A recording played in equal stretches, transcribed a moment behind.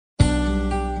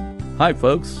Hi,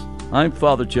 folks. I'm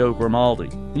Father Joe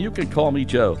Grimaldi. You can call me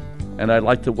Joe, and I'd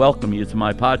like to welcome you to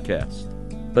my podcast.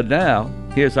 But now,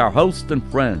 here's our host and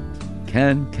friend,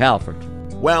 Ken Calvert.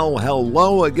 Well,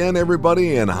 hello again,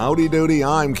 everybody, and howdy doody.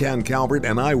 I'm Ken Calvert,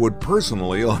 and I would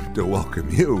personally like to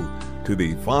welcome you to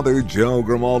the Father Joe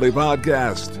Grimaldi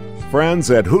podcast.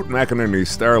 Friends, at Hoot McInerney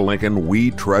Star Lincoln,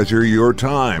 we treasure your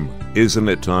time. Isn't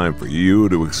it time for you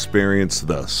to experience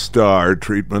the Star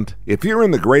treatment? If you're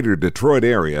in the greater Detroit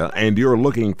area and you're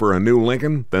looking for a new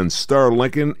Lincoln, then Star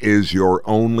Lincoln is your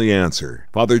only answer.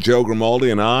 Father Joe Grimaldi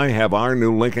and I have our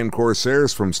new Lincoln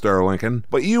Corsairs from Star Lincoln,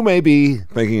 but you may be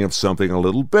thinking of something a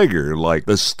little bigger, like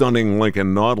the stunning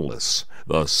Lincoln Nautilus,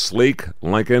 the sleek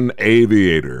Lincoln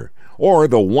Aviator, or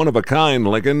the one-of-a-kind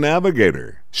Lincoln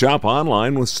Navigator. Shop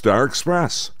online with Star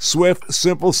Express. Swift,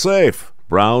 simple, safe.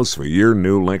 Browse for your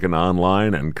new Lincoln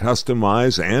online and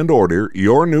customize and order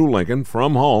your new Lincoln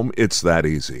from home. It's that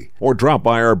easy. Or drop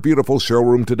by our beautiful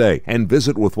showroom today and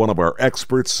visit with one of our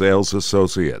expert sales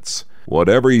associates.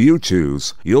 Whatever you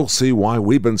choose, you'll see why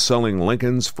we've been selling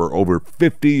Lincolns for over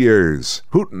 50 years.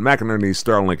 Hoot McInerney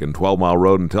Star Lincoln, 12 Mile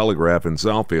Road and Telegraph in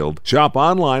Southfield. Shop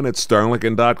online at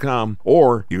starlincoln.com,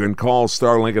 or you can call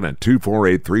Star Lincoln at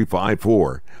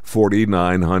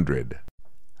 248-354-4900.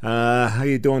 How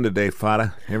you doing today,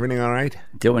 Fada? Everything all right?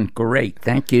 Doing great,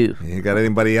 thank you. You got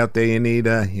anybody out there you need,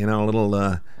 a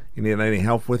little, you need any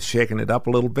help with shaking it up a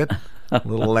little bit? A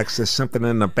little extra something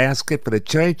in the basket for the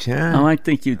church, huh? Oh, I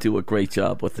think you do a great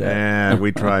job with that. Yeah,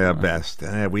 we try our best.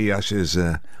 We ushers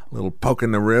a little poke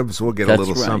in the ribs. We'll get That's a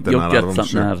little right. something You'll out get of them.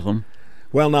 something Sure. out of them.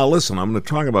 Well, now listen, I'm going to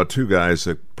talk about two guys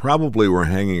that probably were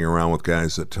hanging around with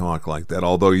guys that talk like that,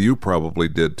 although you probably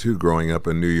did too growing up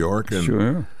in New York. And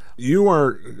Sure. You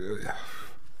are,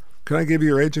 can I give you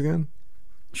your age again?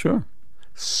 Sure.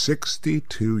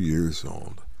 62 years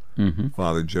old. Mm-hmm.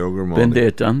 Father Joe Grimaldi. Been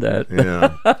there, done that.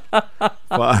 Yeah.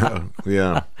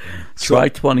 Yeah. Try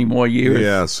 20 more years.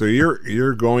 Yeah, so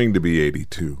you're going to be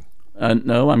 82.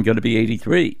 No, I'm going to be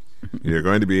 83. You're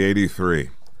going to be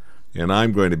 83. And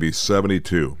I'm going to be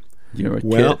 72. You're a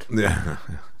Well, kid. yeah.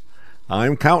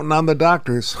 I'm counting on the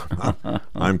doctors.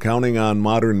 I'm counting on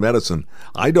modern medicine.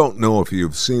 I don't know if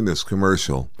you've seen this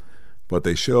commercial, but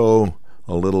they show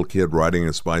a little kid riding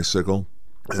his bicycle,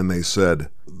 and they said,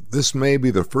 this may be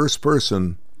the first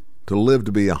person to live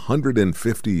to be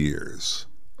 150 years.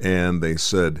 And they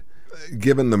said,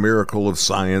 given the miracle of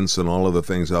science and all of the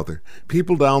things out there,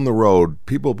 people down the road,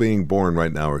 people being born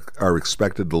right now are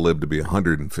expected to live to be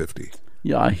 150.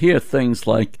 Yeah, I hear things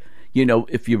like,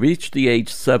 if you reach the age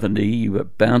 70, you're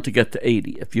bound to get to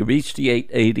 80. If you reach the age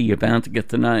 80, you're bound to get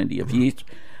to 90. It's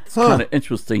kind of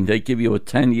interesting. They give you a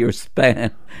 10-year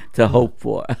span to hope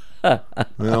for.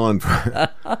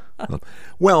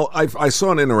 Well, I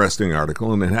saw an interesting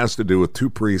article, and it has to do with two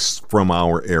priests from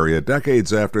our area.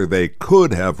 Decades after they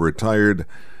could have retired,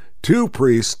 two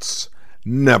priests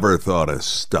never thought of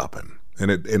stopping.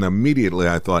 And immediately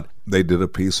I thought, they did a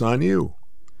piece on you.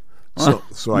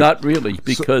 Not really,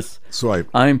 because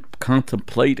I'm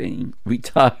contemplating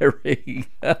retiring.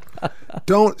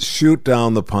 Don't shoot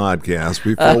down the podcast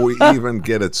before we even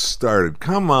get it started.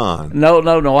 Come on. No,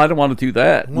 I don't want to do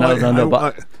that. Well, No.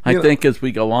 But I think as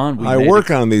we go on, I work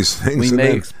on these things. We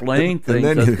may explain things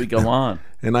as we go on.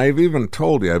 And I've even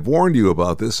told you, I've warned you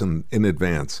about this in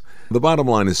advance. The bottom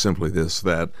line is simply this,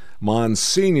 that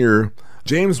Monsignor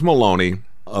James Maloney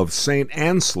of St.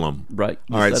 Anselm. Right.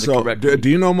 All right, so do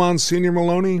you know Monsignor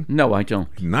Maloney? No, I don't.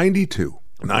 92.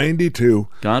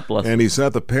 God bless him. And he's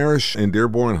at the parish in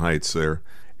Dearborn Heights there.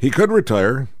 He could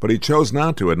retire, but he chose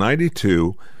not to. At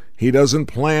 92, he doesn't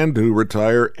plan to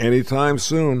retire anytime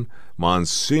soon.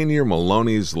 Monsignor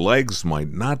Maloney's legs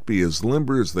might not be as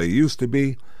limber as they used to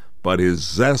be, but his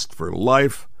zest for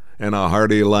life and a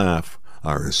hearty laugh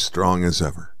are as strong as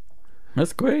ever.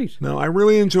 That's great. Now, I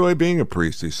really enjoy being a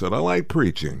priest, he said. I like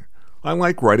preaching. I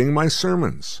like writing my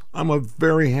sermons. I'm a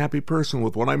very happy person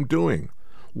with what I'm doing.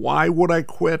 Why would I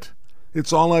quit?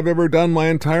 It's all I've ever done my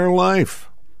entire life.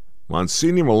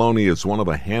 Monsignor Maloney is one of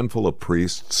a handful of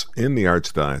priests in the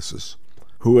Archdiocese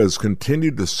who has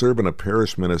continued to serve in a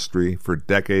parish ministry for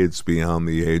decades beyond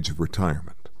the age of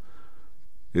retirement.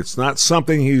 It's not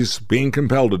something he's being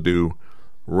compelled to do.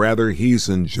 Rather, he's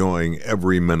enjoying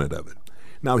every minute of it.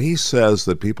 Now, he says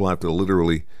that people have to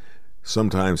literally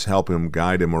sometimes help him,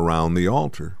 guide him around the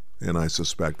altar. And I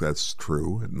suspect that's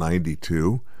true. At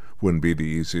 92, wouldn't be the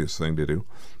easiest thing to do.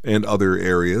 And other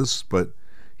areas, but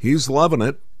he's loving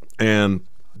it. And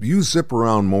you zip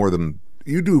around more than,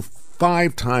 you do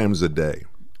 5 times a day.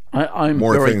 I'm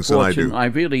more very things fortunate. than I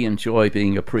do. I really enjoy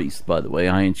being a priest, by the way.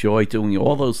 I enjoy doing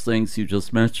all those things you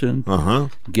just mentioned,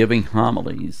 giving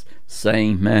homilies,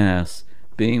 saying Mass,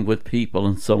 being with people,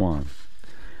 and so on.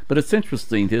 But it's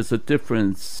interesting, there's a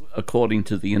difference according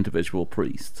to the individual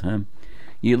priest.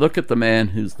 You look at the man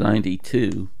who's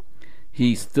 92,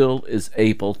 he still is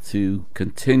able to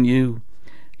continue.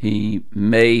 He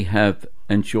may have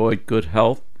enjoyed good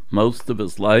health most of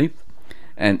his life,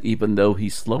 and even though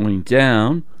he's slowing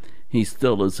down, he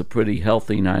still is a pretty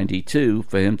healthy 92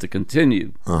 for him to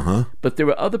continue. But there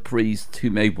are other priests who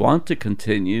may want to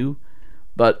continue,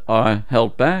 but are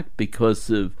held back because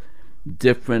of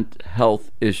different health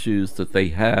issues that they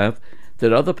have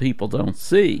that other people don't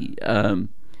see.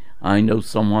 I know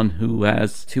someone who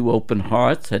has 2 open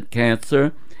hearts, had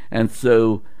cancer, and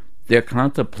so they're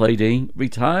contemplating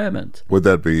retirement. Would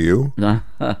that be you?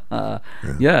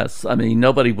 Yes. I mean,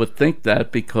 nobody would think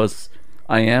that because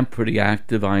I am pretty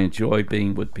active. I enjoy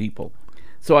being with people.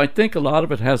 So I think a lot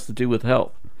of it has to do with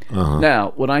health.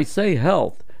 Now, when I say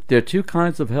health, there are 2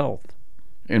 kinds of health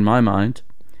in my mind.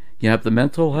 You have the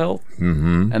mental health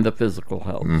and the physical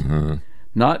health.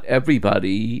 Not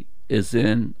everybody is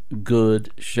in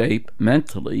good shape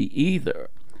mentally either.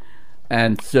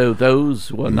 And so those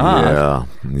who are not,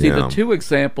 see, the 2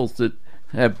 examples that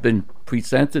have been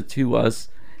presented to us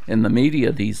in the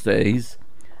media these days,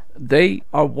 they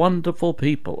are wonderful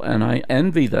people, and I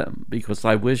envy them because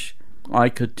I wish I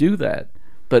could do that.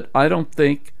 But I don't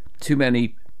think too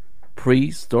many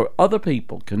priests or other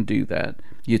people can do that.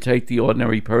 You take the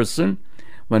ordinary person,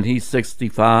 when he's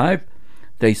 65,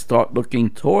 they start looking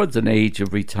towards an age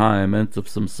of retirement of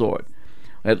some sort.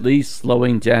 At least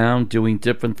slowing down, doing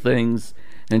different things,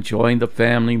 enjoying the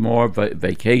family more,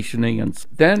 vacationing. And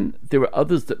then there are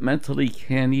others that mentally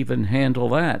can't even handle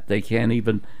that. They can't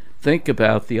even think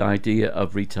about the idea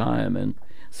of retirement.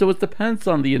 So it depends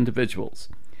on the individuals.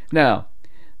 Now,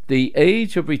 the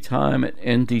age of retirement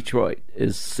in Detroit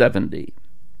is 70.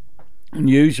 And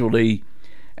usually,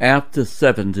 after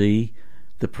 70,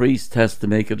 the priest has to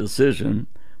make a decision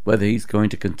whether he's going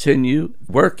to continue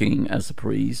working as a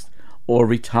priest or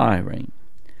retiring.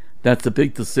 That's a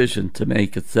big decision to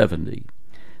make at 70.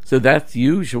 So that's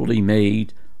usually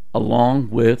made along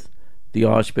with the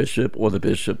archbishop or the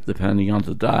bishop, depending on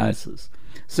the diocese.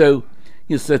 So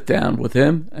you sit down with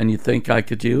him and you think, I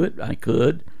could do it, I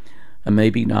could, and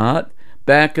maybe not.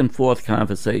 Back and forth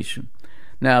conversation.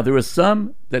 Now, there are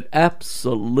some that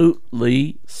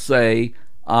absolutely say,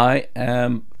 I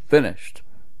am finished.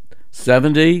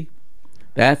 70,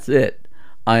 that's it.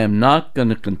 I am not going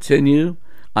to continue.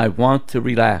 I want to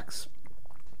relax.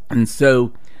 And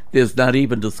so there's not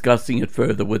even discussing it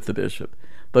further with the bishop.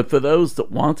 But for those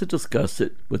that want to discuss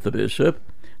it with the bishop,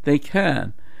 they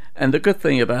can. And the good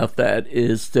thing about that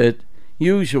is that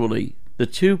usually the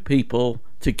 2 people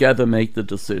together make the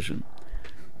decision.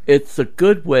 It's a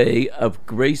good way of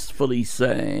gracefully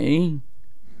saying,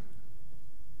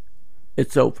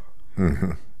 it's over.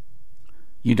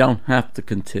 You don't have to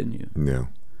continue. Yeah.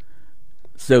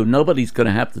 So nobody's going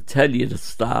to have to tell you to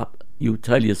stop. You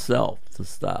tell yourself to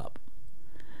stop.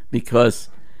 Because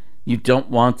you don't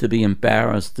want to be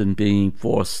embarrassed in being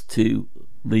forced to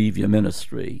leave your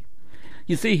ministry.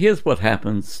 You see, here's what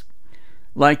happens.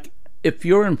 Like, if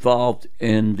you're involved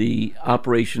in the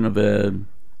operation of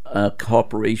a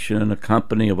corporation, a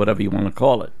company, or whatever you want to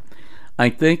call it, I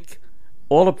think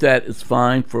all of that is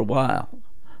fine for a while.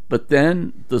 But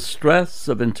then the stress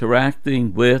of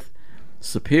interacting with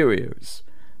superiors,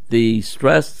 the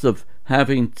stress of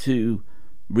having to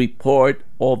report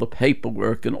all the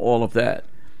paperwork and all of that,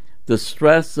 the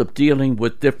stress of dealing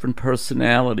with different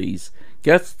personalities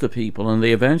gets to people, and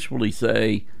they eventually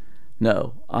say,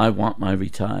 no, I want my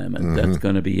retirement. That's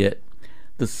going to be it.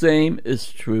 The same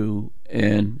is true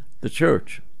in the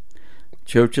church.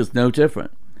 Church is no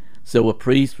different. So a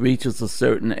priest reaches a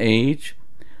certain age.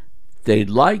 They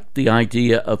like the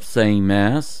idea of saying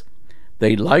Mass.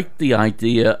 They like the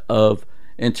idea of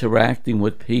interacting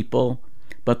with people,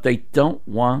 but they don't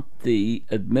want the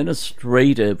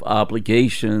administrative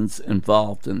obligations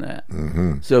involved in that.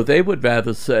 So they would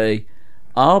rather say,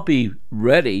 I'll be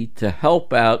ready to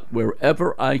help out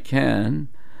wherever I can,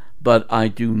 but I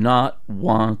do not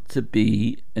want to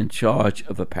be in charge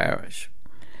of a parish.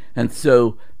 And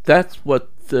so that's what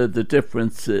the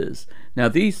difference is. Now,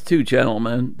 these 2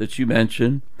 gentlemen that you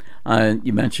mentioned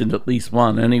at least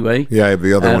one anyway. Yeah, I have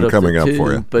the other one coming up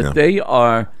for you. But they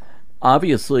are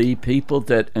obviously people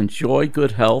that enjoy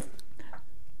good health,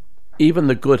 even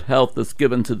the good health that's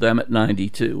given to them at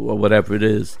 92 or whatever it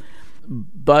is.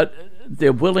 But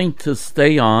they're willing to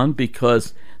stay on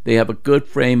because they have a good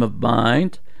frame of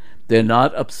mind. They're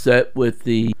not upset with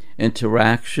the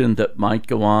interaction that might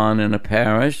go on in a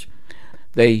parish.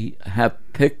 They have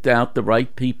picked out the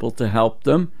right people to help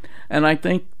them, and I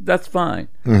think that's fine.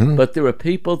 Mm-hmm. But there are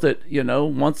people that,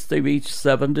 once they reach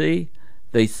 70,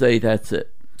 they say that's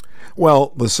it.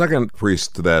 Well, the second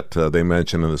priest that they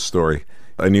mention in the story,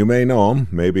 and you may know him,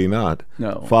 maybe not,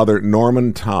 No. Father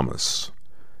Norman Thomas,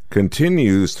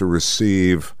 continues to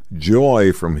receive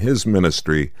joy from his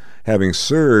ministry, having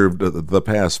served the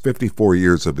past 54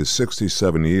 years of his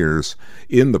 67 years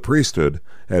in the priesthood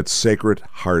at Sacred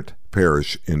Heart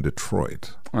Parish in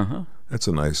Detroit. Uh-huh. That's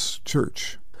a nice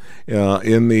church.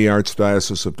 In the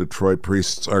Archdiocese of Detroit,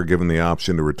 priests are given the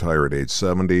option to retire at age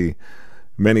 70.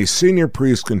 Many senior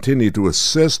priests continue to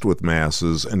assist with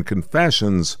masses and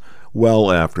confessions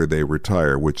well after they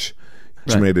retire, which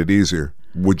has made it easier.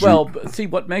 See,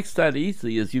 what makes that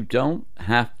easy is you don't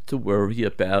have to worry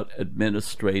about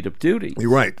administrative duties.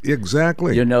 Right,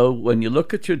 exactly. When you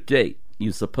look at your date,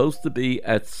 you're supposed to be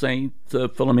at St.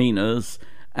 Philomena's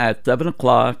at 7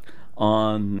 o'clock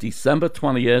on December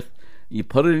 20th. You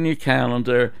put it in your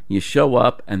calendar, you show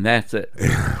up, and that's it.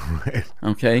 Right.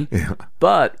 Okay? Yeah.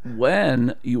 But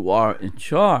when you are in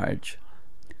charge,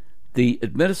 the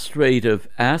administrative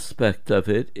aspect of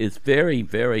it is very,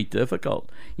 very difficult.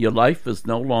 Your life is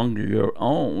no longer your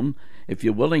own. If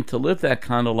you're willing to live that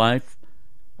kind of life,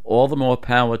 all the more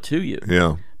power to you.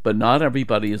 Yeah. But not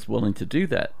everybody is willing to do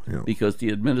that because the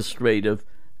administrative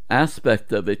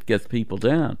aspect of it gets people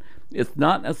down. It's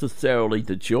not necessarily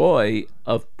the joy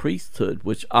of priesthood,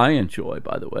 which I enjoy,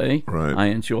 by the way. Right. I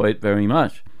enjoy it very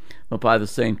much. But by the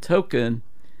same token,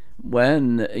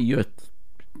 when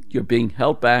you're being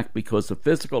held back because of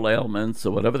physical ailments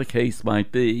or whatever the case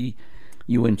might be,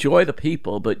 you enjoy the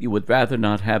people, but you would rather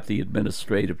not have the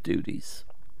administrative duties.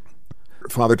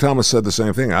 Father Thomas said the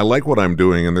same thing. I like what I'm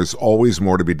doing, and there's always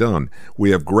more to be done.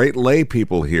 We have great lay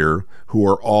people here who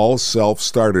are all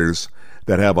self-starters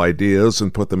that have ideas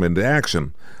and put them into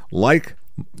action. Like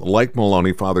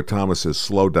Maloney, Father Thomas has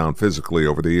slowed down physically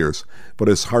over the years, but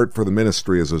his heart for the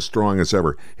ministry is as strong as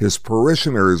ever. His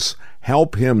parishioners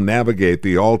help him navigate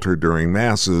the altar during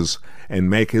Masses and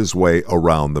make his way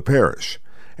around the parish.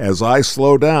 As I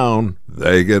slow down,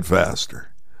 they get faster.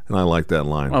 And I like that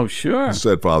line. Oh, sure.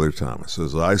 Said Father Thomas.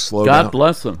 As I slow down, God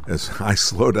bless him. As I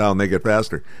slow down, they get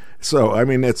faster. So, I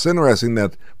mean, it's interesting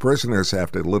that parishioners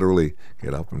have to literally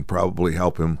get up and probably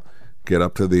help him get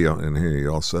up to the, and here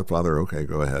you all set, Father, okay,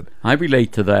 go ahead. I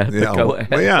relate to that, Yeah, but go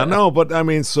ahead. Yeah, no, but I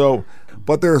mean,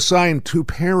 but they're assigned to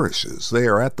parishes. They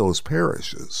are at those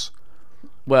parishes.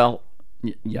 Well,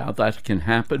 yeah, that can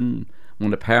happen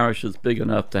when a parish is big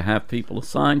enough to have people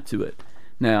assigned to it.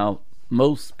 Now,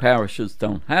 most parishes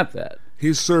don't have that.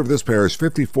 He's served this parish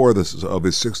 54 of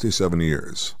his 67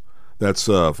 years. That's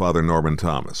Father Norman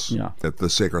Thomas at the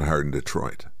Sacred Heart in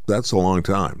Detroit. That's a long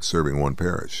time, serving one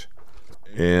parish.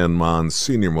 And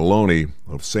Monsignor Maloney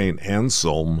of St.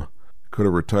 Anselm could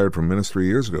have retired from ministry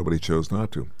years ago, but he chose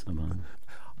not to.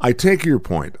 I take your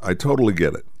point. I totally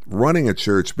get it. Running a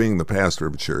church, being the pastor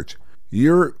of a church,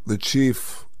 you're the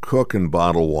chief cook and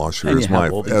bottle washer, and as my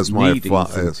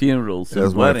funerals and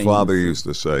as weddings. My father used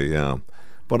to say. Yeah,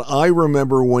 but I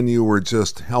remember when you were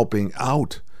just helping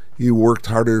out. You worked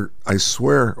harder, I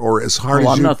swear, or as hard as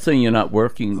I'm you... not saying you're not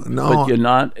working, No. but you're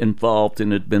not involved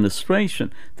in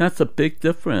administration. That's a big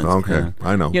difference. Okay,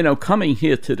 I know. Coming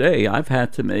here today, I've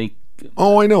had to make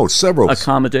I know, several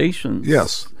accommodations.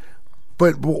 Yes.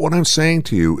 But what I'm saying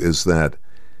to you is that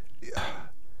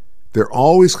they're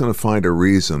always going to find a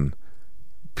reason.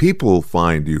 People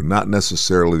find you, not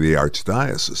necessarily the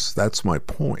archdiocese. That's my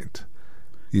point.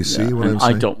 You see what I'm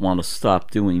saying? I don't want to stop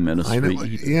doing ministry. I know.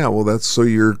 Yeah, well, that's so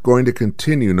you're going to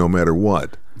continue no matter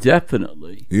what.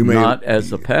 Definitely. Not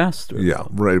as a pastor. Yeah,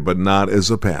 right, but not as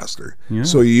a pastor. Yeah.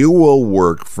 So you will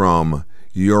work from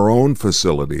your own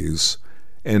facilities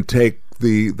and take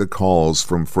the calls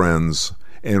from friends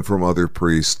and from other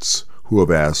priests who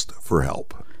have asked for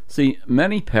help. See,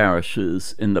 many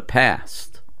parishes in the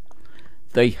past,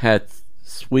 they had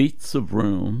suites of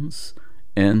rooms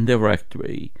in the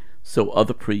rectory so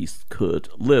other priests could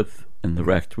live in the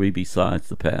rectory besides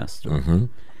the pastor. Mm-hmm.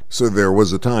 So there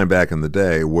was a time back in the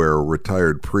day where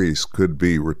retired priests could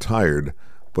be retired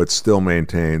but still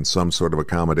maintain some sort of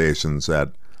accommodations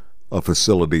at a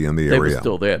facility in the area. They were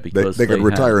still there because they could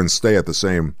retire and stay at the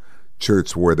same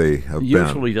church where they have been.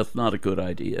 Usually that's not a good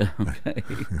idea, okay?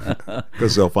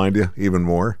 Because they'll find you even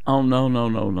more? Oh, no.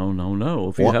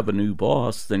 If you have a new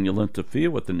boss, then you'll interfere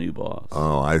with the new boss.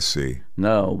 Oh, I see.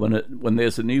 No, when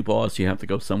there's a new boss, you have to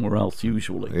go somewhere else,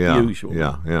 usually.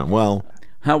 Yeah. Well.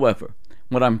 However,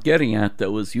 What I'm getting at,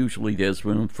 though, is usually there's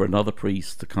room for another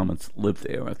priest to come and live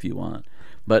there if you want.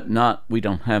 But we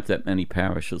don't have that many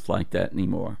parishes like that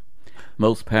anymore.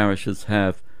 Most parishes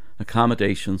have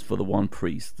accommodations for the one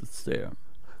priest that's there.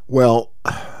 Well,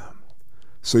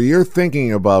 so you're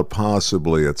thinking about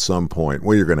possibly at some point,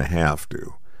 well, you're going to have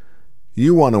to.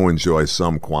 You want to enjoy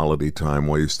some quality time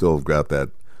while you still have got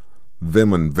that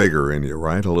vim and vigor in you,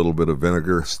 right? A little bit of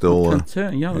vinegar still.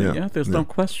 There's no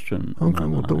question. Okay,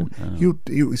 well,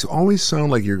 you always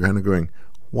sound like you're kind of going,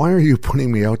 why are you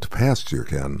putting me out to pasture,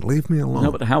 Ken? Leave me alone.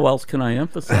 No, but how else can I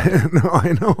emphasize? No,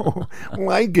 I know.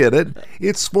 Well, I get it.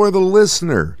 It's for the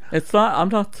listener. It's not. I'm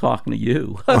not talking to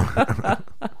you.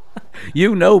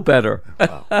 You know better.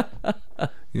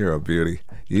 You're a beauty.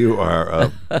 You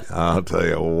are I'll tell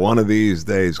you, one of these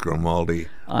days, Grimaldi.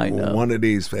 I know. One of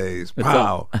these days.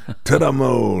 Pow! To the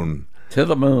moon. To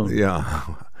the moon. Yeah.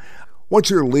 What's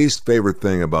your least favorite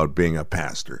thing about being a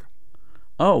pastor?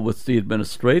 Oh, it's the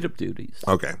administrative duties.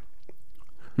 Okay.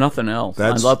 Nothing else.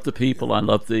 I love the people. I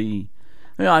love the...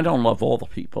 I don't love all the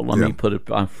people. Let me put it...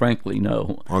 frankly,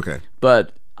 no. Okay.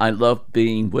 But I love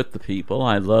being with the people.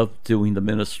 I love doing the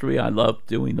ministry. I love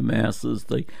doing the masses.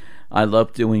 I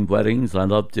love doing weddings. I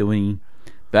love doing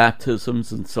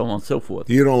baptisms and so on and so forth.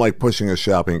 You don't like pushing a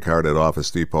shopping cart at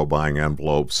Office Depot, buying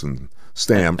envelopes and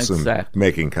stamps and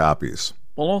making copies.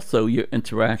 Well, also your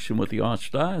interaction with the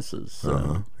archdiocese.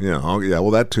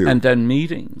 Well, that too. And then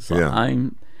meetings. Yeah.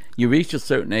 You reach a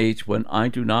certain age when I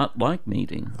do not like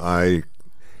meetings.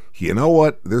 You know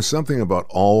what? There's something about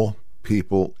all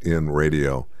people in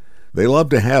radio. They love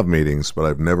to have meetings, but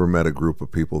I've never met a group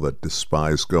of people that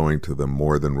despise going to them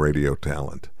more than radio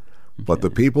talent. Okay. But the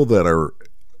people that are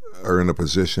in a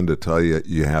position to tell you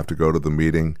you have to go to the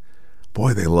meeting,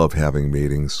 boy, they love having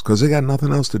meetings because they got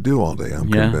nothing else to do all day,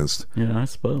 I'm convinced. Yeah, I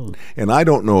suppose. And I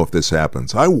don't know if this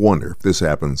happens. I wonder if this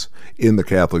happens in the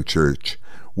Catholic Church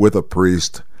with a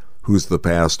priest who's the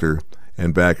pastor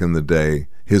and back in the day,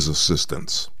 his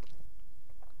assistants.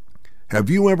 Have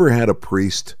you ever had a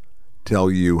priest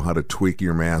tell you how to tweak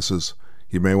your masses?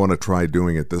 You may want to try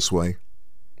doing it this way.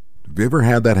 Have you ever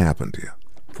had that happen to you?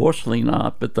 Fortunately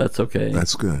not, but that's okay.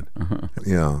 That's good.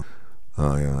 Yeah.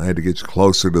 I had to get you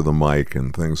closer to the mic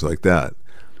and things like that.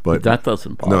 But that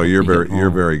doesn't bother me. No, you're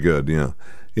very good. Yeah.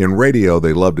 In radio,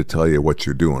 they love to tell you what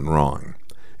you're doing wrong.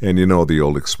 And you know the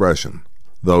old expression,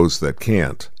 those that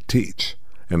can't teach.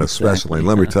 And especially,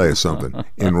 let me tell you something,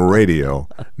 in radio,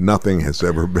 nothing has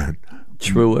ever been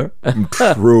truer,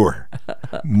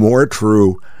 more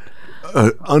true,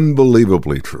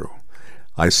 unbelievably true.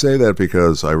 I say that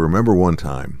because I remember one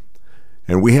time,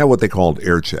 and we had what they called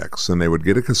air checks, and they would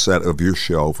get a cassette of your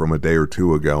show from a day or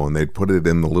two ago, and they'd put it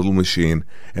in the little machine,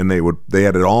 and they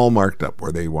had it all marked up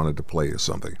where they wanted to play you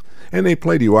something. And they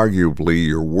played you arguably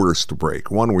your worst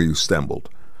break, one where you stumbled,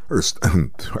 or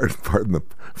pardon the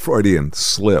Freudian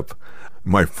slip.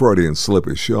 My Freudian slip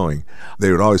is showing.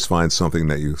 They would always find something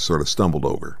that you sort of stumbled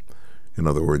over. In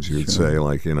other words, you'd say,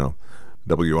 like,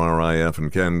 WRIF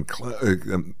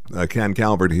and Ken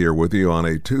Calvert here with you on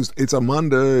a Tuesday. It's a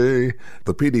Monday.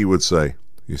 The PD would say,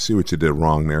 you see what you did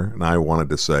wrong there? And I wanted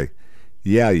to say,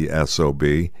 yeah, you SOB.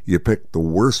 You picked the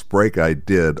worst break I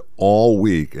did all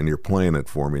week, and you're playing it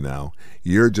for me now.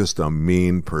 You're just a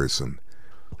mean person.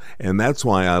 And that's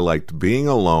why I liked being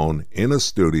alone in a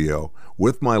studio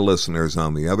with my listeners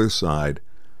on the other side,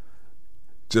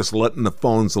 just letting the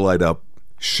phones light up,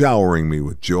 showering me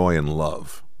with joy and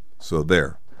love. So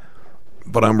there.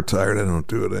 But I'm retired. I don't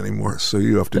do it anymore. So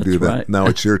you have to do that. Right. Now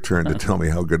it's your turn to tell me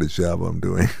how good a job I'm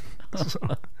doing.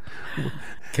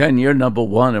 Ken, you're number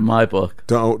one in my book.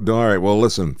 All right. Well,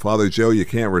 listen, Father Joe, you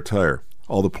can't retire.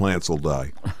 All the plants will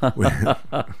die.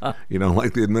 You don't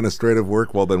like the administrative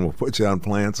work? Well, then we'll put you on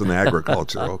plants and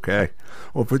agriculture, okay?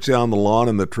 We'll put you on the lawn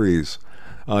and the trees.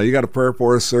 You got a prayer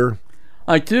for us, sir?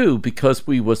 I do, because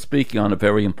we were speaking on a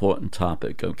very important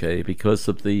topic, okay? Because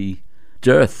of the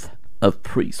dearth of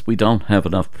priests. We don't have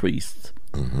enough priests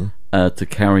to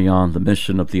carry on the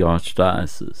mission of the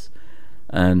Archdiocese.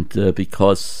 And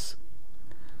because,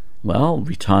 well,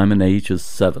 retirement age is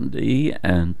 70,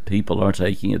 and people are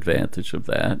taking advantage of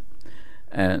that,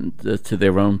 and to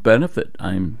their own benefit.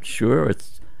 I'm sure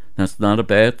that's not a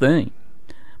bad thing.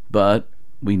 But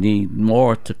we need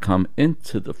more to come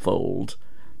into the fold,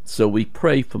 so we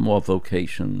pray for more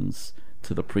vocations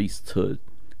to the priesthood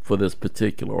for this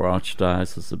particular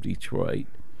Archdiocese of Detroit.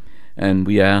 And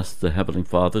we ask the Heavenly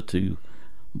Father to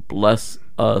bless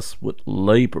us with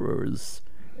laborers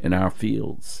in our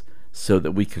fields so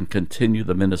that we can continue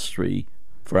the ministry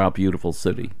for our beautiful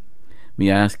city.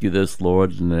 We ask you this,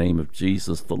 Lord, in the name of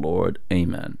Jesus the Lord.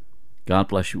 Amen. God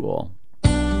bless you all.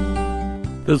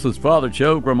 This is Father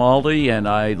Joe Grimaldi, and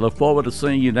I look forward to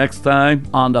seeing you next time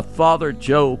on the Father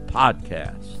Joe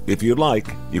Podcast. If you'd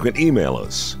like, you can email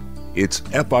us. It's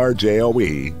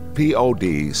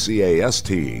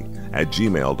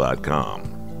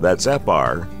frjoepodcast@gmail.com. That's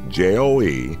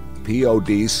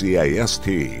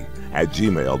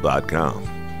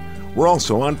frjoepodcast@gmail.com. We're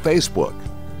also on Facebook.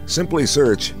 Simply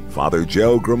search Father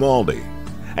Joe Grimaldi.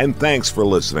 And thanks for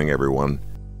listening, everyone.